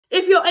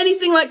If you're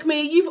anything like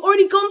me, you've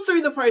already gone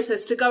through the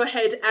process to go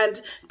ahead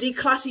and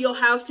declutter your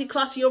house,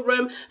 declutter your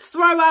room,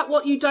 throw out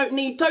what you don't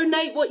need,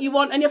 donate what you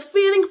want, and you're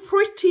feeling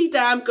pretty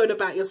damn good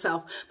about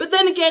yourself. But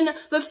then again,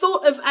 the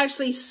thought of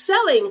actually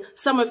selling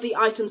some of the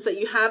items that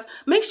you have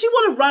makes you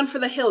want to run for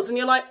the hills, and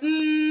you're like,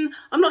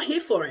 I'm not here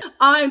for it.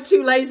 I'm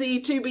too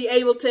lazy to be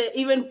able to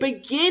even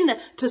begin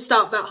to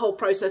start that whole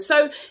process.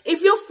 So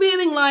if you're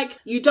feeling like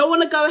you don't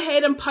want to go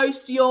ahead and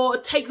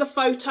take the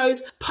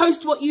photos,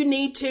 post what you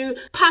need to,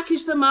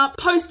 package them up,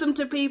 post them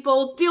to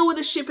people, deal with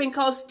the shipping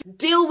costs,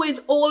 deal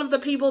with all of the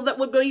people that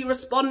would be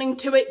responding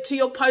to it, to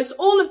your post,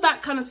 all of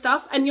that kind of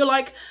stuff, and you're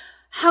like,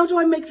 how do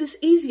I make this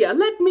easier?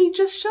 Let me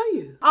just show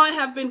you. I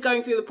have been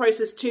going through the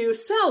process to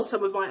sell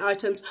some of my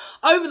items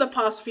over the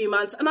past few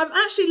months, and I've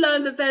actually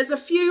learned that there's a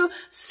few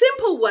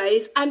simple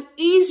ways and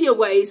easier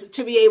ways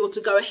to be able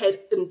to go ahead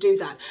and do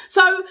that.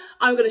 So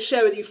I'm going to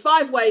share with you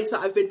 5 ways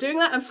that I've been doing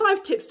that and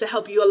 5 tips to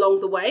help you along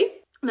the way.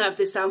 Now, if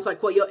this sounds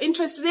like what you're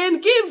interested in,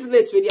 give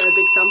this video a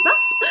big thumbs up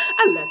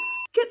and let's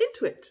get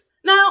into it.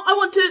 Now, I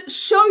want to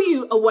show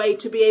you a way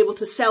to be able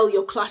to sell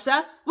your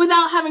clutter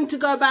without having to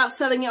go about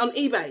selling it on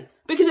eBay,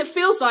 because it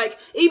feels like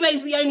eBay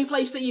is the only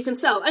place that you can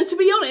sell. And to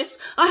be honest,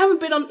 I haven't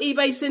been on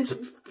eBay since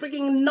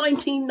freaking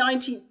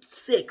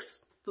 1996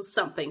 or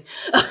something.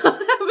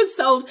 I haven't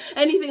sold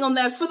anything on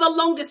there for the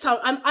longest time,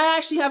 and I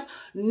actually have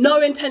no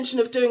intention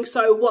of doing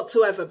so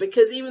whatsoever,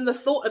 because even the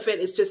thought of it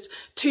is just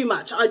too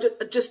much. I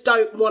just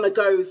don't want to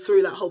go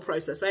through that whole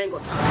process. I ain't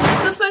got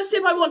time. The first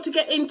tip I want to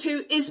get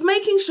into is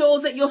making sure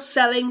that you're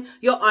selling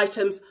your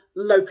items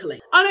locally.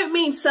 I don't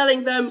mean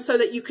selling them so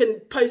that you can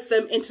post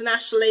them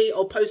internationally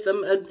or post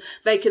them and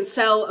they can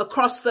sell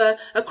across the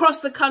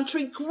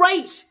country.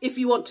 Great if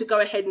you want to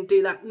go ahead and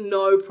do that,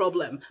 no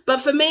problem.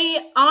 But for me,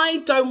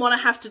 I don't want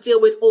to have to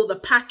deal with all the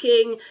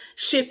packing,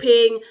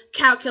 shipping,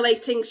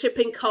 calculating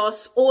shipping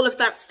costs, all of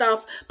that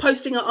stuff,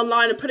 posting it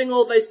online and putting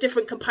all those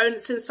different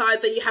components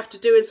inside that you have to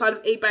do inside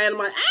of eBay, and I'm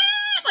like,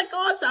 my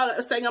God,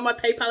 saying on my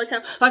PayPal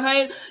account,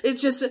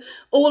 it's just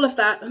all of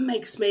that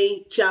makes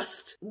me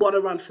just want to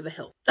run for the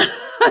hills.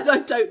 And I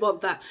don't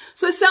want that.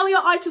 So sell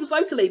your items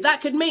locally.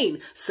 That could mean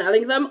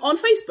selling them on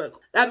Facebook.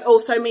 That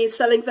also means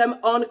selling them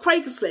on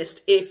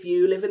Craigslist if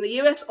you live in the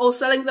US, or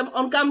selling them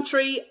on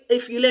Gumtree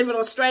if you live in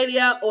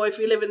Australia, or if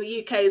you live in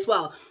the UK as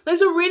well.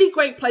 Those are really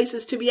great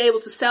places to be able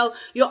to sell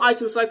your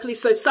items locally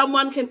so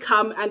someone can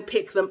come and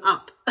pick them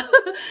up.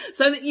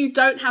 So that you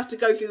don't have to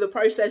go through the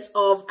process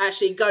of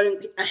actually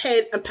going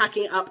ahead and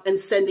packing it up and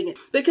sending it.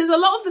 Because a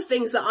lot of the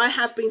things that I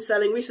have been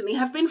selling recently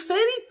have been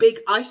fairly big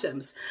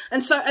items.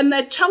 And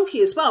they're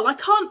chunky as well. I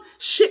can't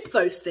ship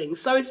those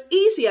things. So it's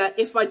easier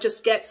if I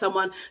just get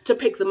someone to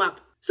pick them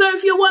up. So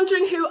if you're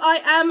wondering who I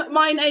am,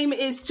 my name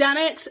is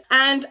Janet,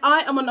 and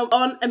I am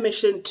on a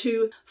mission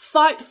to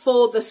fight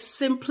for the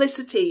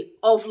simplicity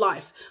of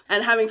life.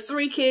 And having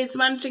 3 kids,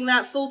 managing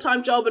that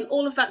full-time job and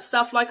all of that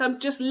stuff, like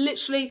I'm just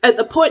literally at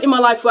the point in my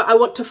life where I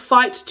want to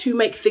fight to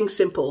make things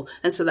simple.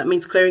 And so that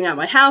means clearing out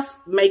my house,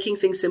 making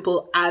things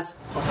simple as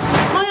possible.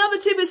 My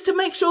other tip is to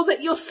make sure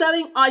that you're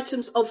selling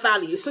items of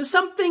value. So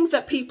something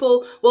that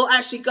people will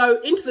actually go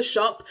into the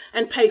shop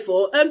and pay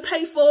for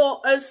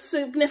a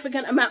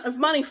significant amount of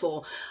money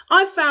for.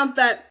 I found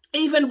that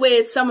even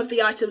with some of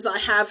the items I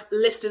have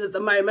listed at the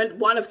moment,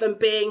 one of them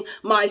being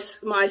my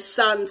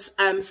son's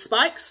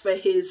spikes for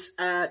his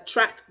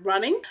track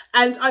running,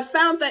 and I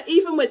found that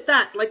even with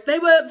that, like, they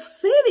were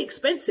fairly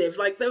expensive.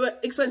 Like, they were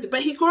expensive,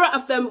 but he grew out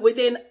of them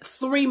within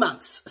 3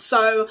 months.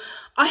 So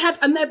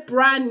and they're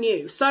brand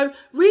new. So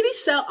really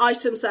sell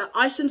items that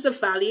are items of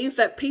value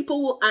that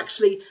people will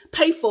actually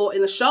pay for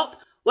in the shop.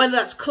 Whether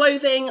that's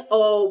clothing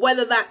or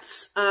whether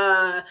that's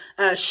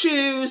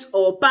shoes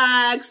or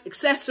bags,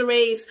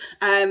 accessories,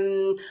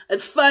 and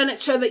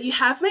furniture that you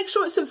have, make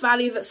sure it's a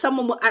value that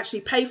someone will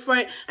actually pay for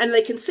it, and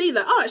they can see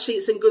that, oh, actually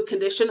it's in good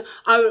condition.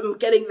 I'm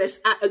getting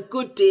this at a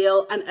good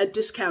deal and a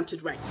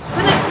discounted rate.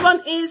 The next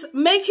one is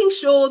making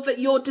sure that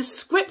your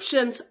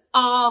descriptions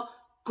are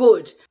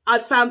good.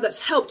 I've found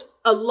that's helped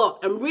a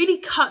lot and really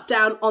cut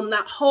down on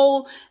that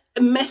whole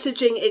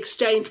messaging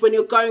exchange when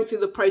you're going through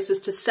the process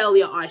to sell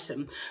your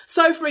item.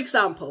 So for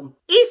example,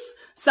 if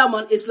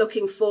someone is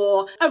looking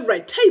for a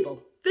red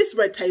table, this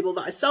red table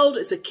that I sold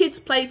is a kids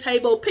play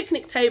table,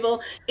 picnic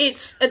table.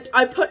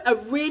 I put a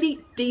really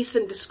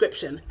decent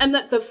description, and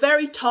at the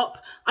very top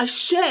I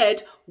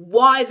shared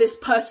why this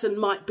person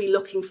might be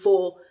looking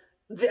for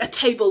a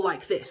table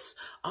like this.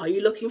 Are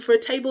you looking for a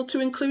table to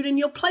include in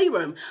your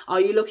playroom?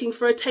 Are you looking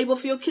for a table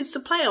for your kids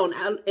to play on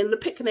and in the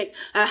picnic,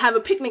 have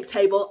a picnic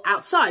table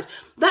outside?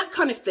 That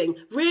kind of thing.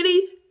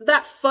 Really,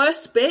 that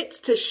first bit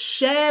to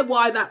share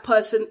why that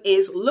person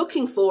is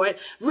looking for it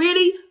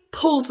really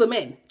pulls them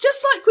in.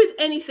 Just like with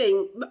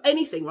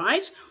anything,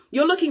 right?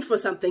 You're looking for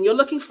something. You're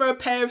looking for a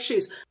pair of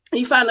shoes.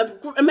 You found an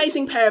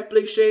amazing pair of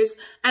blue shoes,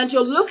 and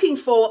you're looking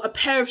for a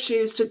pair of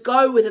shoes to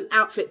go with an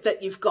outfit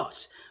that you've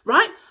got,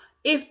 right?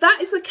 If that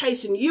is the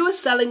case and you are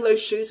selling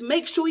those shoes,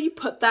 make sure you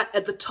put that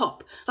at the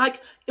top. Like,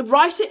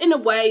 write it in a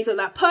way that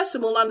that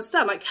person will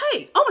understand. Like,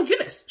 hey, oh my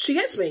goodness, she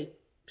gets me.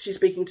 she's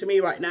speaking to me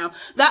right now.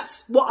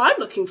 That's what I'm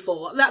looking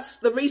for. That's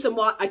the reason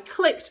why I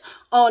clicked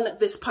on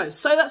this post.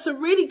 So that's a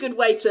really good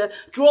way to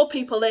draw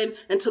people in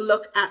and to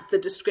look at the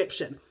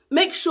description.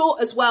 Make sure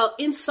as well,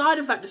 inside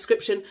of that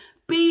description,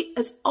 be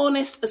as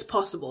honest as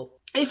possible.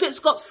 If it's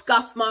got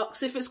scuff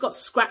marks, if it's got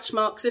scratch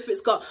marks, if it's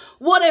got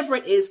whatever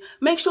it is,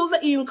 make sure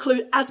that you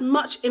include as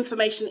much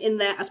information in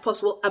there as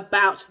possible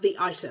about the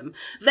item.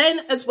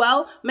 Then as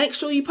well, make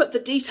sure you put the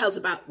details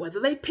about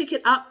whether they pick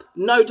it up,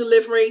 no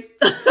delivery,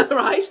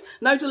 right?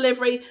 No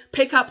delivery,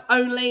 pick up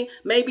only,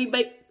 maybe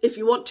if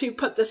you want to,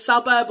 put the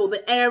suburb or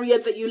the area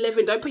that you live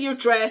in. Don't put your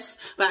address,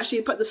 but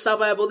actually put the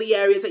suburb or the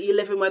area that you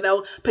live in where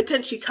they'll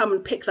potentially come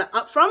and pick that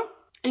up from.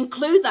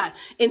 Include that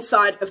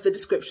inside of the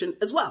description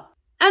as well.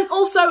 And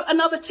also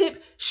another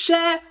tip,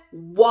 share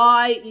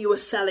why you are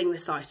selling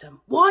this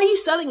item. Why are you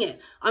selling it?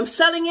 I'm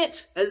selling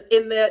it, as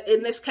in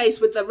this case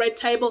with the red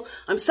table,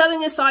 I'm selling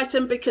this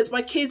item because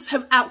my kids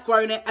have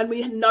outgrown it and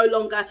we no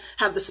longer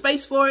have the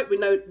space for it. We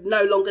no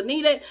longer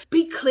need it.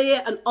 Be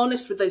clear and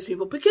honest with those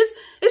people, because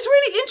it's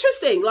really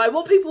interesting, like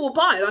what people will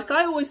buy. Like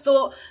I always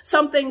thought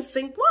some things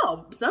think,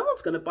 well, no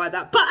one's going to buy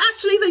that, but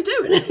actually they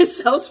do, and it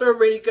sells for a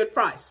really good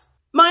price.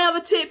 My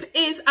other tip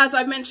is, as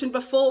I mentioned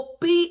before,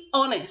 be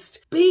honest.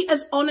 Be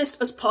as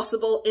honest as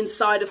possible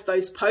inside of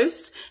those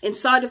posts,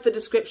 inside of the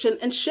description,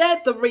 and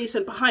share the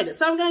reason behind it.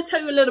 So I'm going to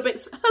tell you a little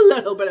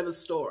bit of a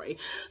story.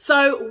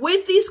 So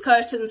with these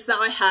curtains that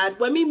I had,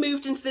 when we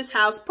moved into this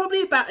house,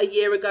 probably about a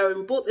year ago, and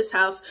we bought this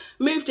house,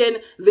 moved in,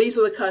 these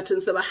were the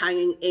curtains that were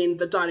hanging in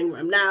the dining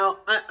room. Now,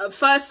 at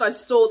first I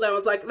saw them, I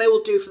was like, they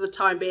will do for the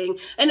time being.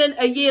 And then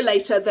a year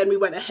later, then we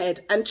went ahead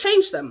and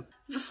changed them.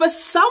 For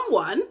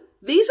someone,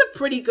 these are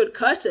pretty good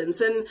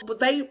curtains, and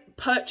they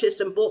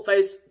purchased and bought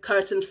those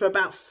curtains for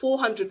about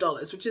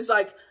 $400, which is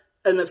like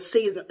an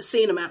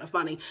obscene amount of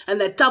money,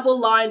 and they're double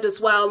lined as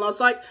well. And I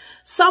was like,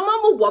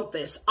 someone will want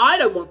this. I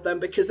don't want them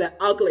because they're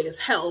ugly as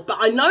hell, but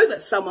I know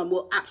that someone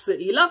will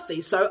absolutely love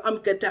these, so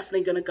I'm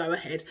definitely going to go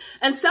ahead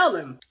and sell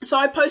them. So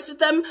I posted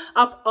them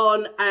up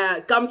on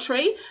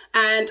Gumtree,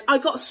 and I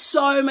got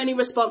so many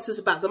responses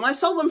about them. I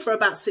sold them for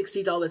about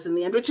 $60 in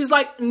the end, which is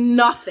like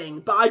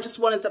nothing, but I just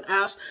wanted them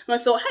out, and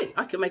I thought, hey,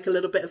 I can make a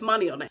little bit of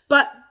money on it.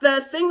 But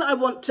the thing that I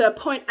want to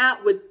point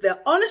out with the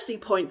honesty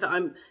point that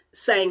I'm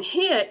saying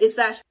here is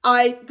that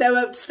there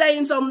were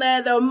stains on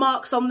there were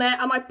marks on there,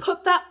 and I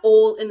put that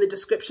all in the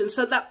description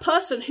so that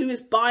person who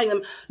is buying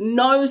them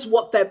knows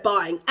what they're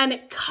buying, and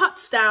it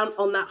cuts down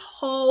on that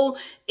whole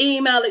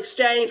email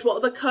exchange.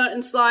 What are the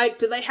curtains like?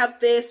 Do they have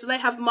this? Do they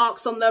have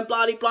marks on them?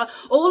 Blah, blah, blah.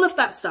 All of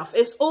that stuff.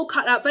 It's all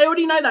cut out. They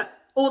already know that.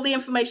 All the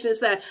information is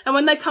there. And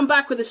when they come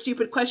back with a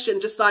stupid question,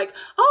 just like,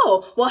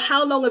 oh, well,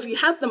 how long have you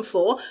had them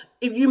for?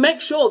 If you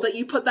make sure that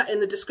you put that in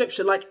the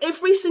description, like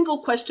every single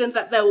question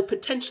that they will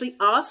potentially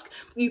ask,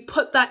 you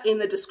put that in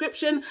the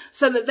description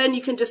so that then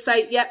you can just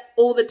say, yep,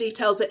 all the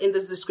details are in the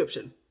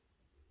description.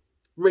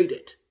 Read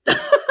it.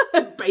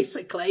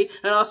 Basically,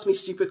 and ask me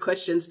stupid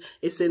questions.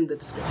 It's in the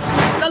description.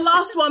 The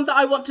last one that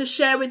I want to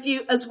share with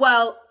you as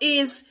well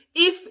is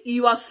if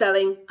you are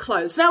selling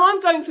clothes. Now,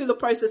 I'm going through the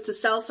process to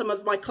sell some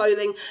of my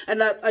clothing,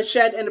 and I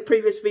shared in a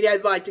previous video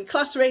by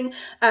decluttering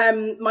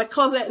my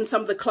closet and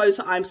some of the clothes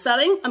that I'm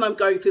selling, and I'm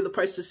going through the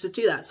process to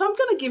do that. So I'm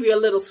going to give you a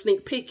little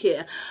sneak peek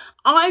here.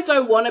 I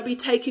don't want to be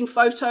taking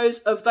photos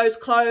of those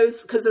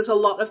clothes because there's a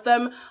lot of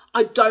them.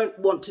 I don't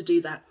want to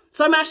do that.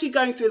 So I'm actually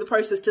going through the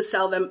process to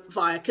sell them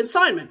via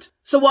consignment.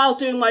 So while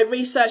doing my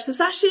research,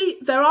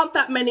 there aren't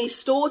that many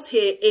stores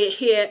here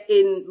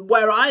in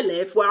where I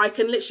live where I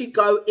can literally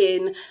go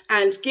in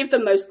and give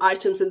them those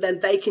items, and then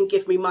they can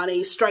give me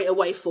money straight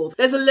away for them.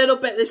 There's a little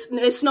bit,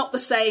 it's not the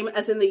same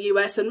as in the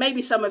US, and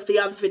maybe some of the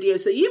other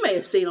videos that you may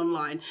have seen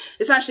online.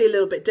 It's actually a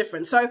little bit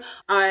different. So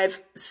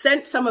I've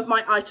sent some of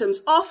my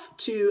items off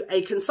to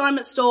a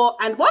consignment store,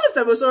 and one of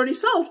them was already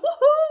sold,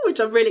 woohoo, which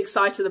I'm really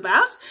excited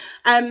about.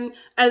 And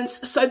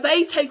so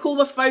they take all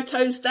the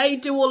photos, they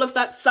do all of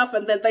that stuff,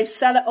 and then they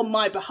sell it on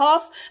my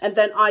behalf, and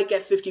then I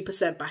get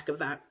 50% back of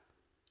that.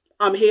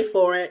 I'm here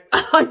for it.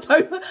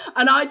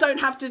 I don't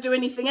have to do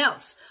anything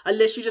else. I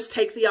literally just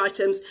take the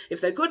items.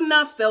 If they're good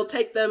enough, they'll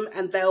take them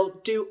and they'll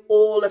do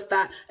all of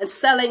that and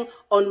selling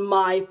on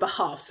my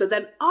behalf. So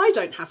then I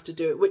don't have to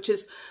do it, which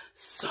is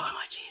so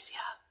much easier.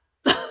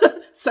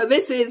 So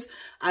this is,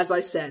 as I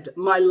said,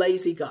 my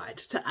lazy guide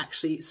to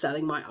actually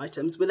selling my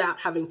items without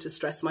having to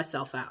stress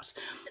myself out.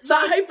 So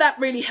I hope that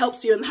really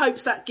helps you, and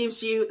hopes that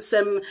gives you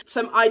some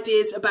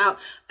ideas about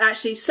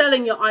actually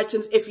selling your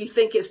items if you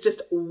think it's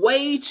just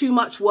way too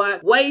much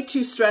work, way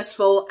too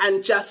stressful,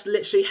 and just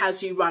literally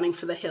has you running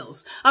for the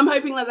hills. I'm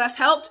hoping that that's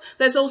helped.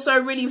 There's also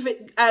a really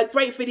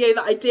great video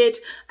that I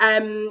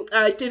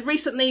did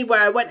recently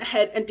where I went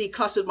ahead and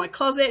decluttered my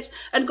closet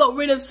and got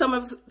rid of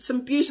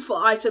some beautiful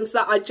items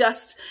that I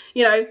just,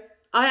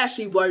 I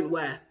actually won't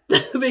wear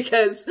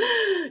because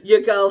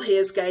your girl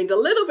here's gained a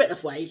little bit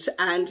of weight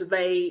and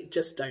they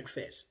just don't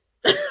fit.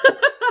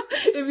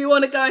 if you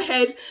want to go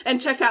ahead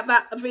and check out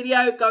that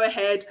video, go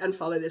ahead and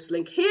follow this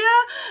link here.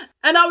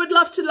 And I would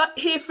love to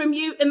hear from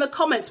you in the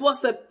comments. What's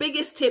the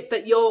biggest tip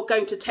that you're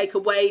going to take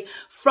away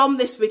from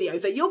this video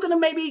that you're going to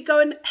maybe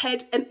go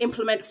ahead and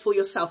implement for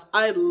yourself?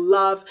 I'd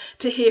love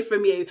to hear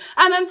from you.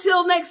 And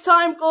until next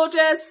time,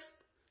 gorgeous,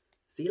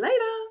 see you later.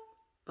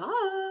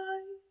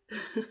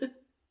 Bye.